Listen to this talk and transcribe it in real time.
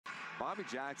Bobby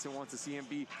Jackson wants to see him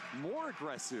be more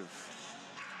aggressive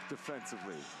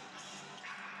defensively.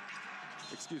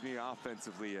 Excuse me,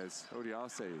 offensively, as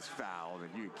Odiase is fouled, and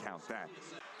you can count that.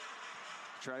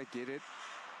 Try to get it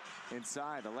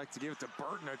inside. Elect to give it to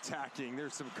Burton attacking.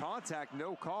 There's some contact,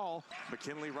 no call.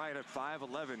 McKinley Wright at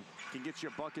 5'11" can get you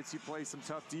buckets. You play some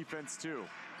tough defense too.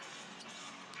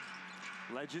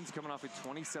 Legends coming off a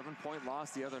 27-point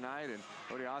loss the other night, and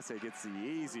Odiase gets the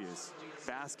easiest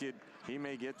basket he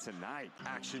may get tonight.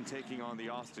 Action taking on the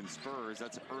Austin Spurs.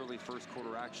 That's early first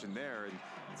quarter action there, and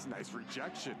it's a nice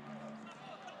rejection.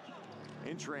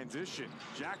 In transition,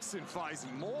 Jackson finds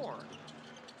more.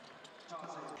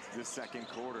 The second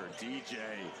quarter, DJ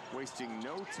wasting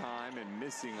no time and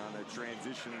missing on a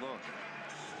transition look.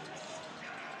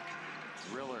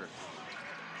 Riller,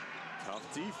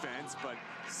 tough defense, but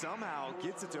somehow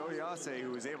gets it to Odiase,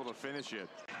 who is able to finish it.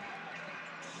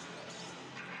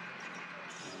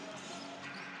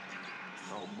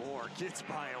 Oh, Moore gets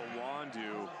by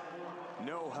Owandu.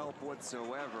 No help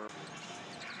whatsoever.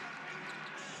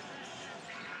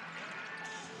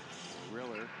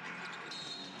 Riller.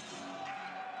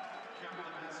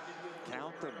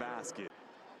 Count the basket.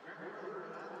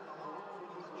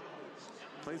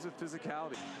 Plays with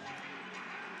physicality.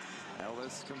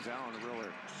 Ellis comes out on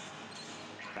Riller.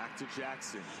 Back to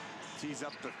Jackson. Tees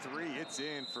up the three. It's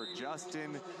in for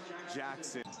Justin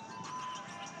Jackson.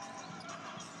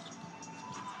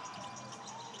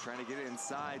 Trying to get it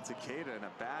inside to Takeda, and a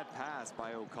bad pass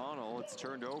by O'Connell. It's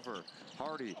turned over.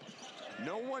 Hardy.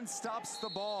 No one stops the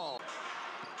ball.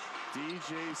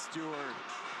 DJ Stewart,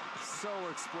 so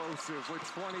explosive with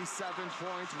 27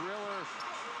 points. Riller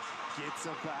gets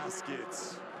a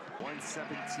basket.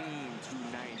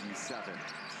 117-97.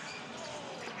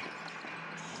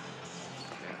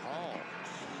 And Hall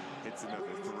hits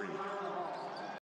another three.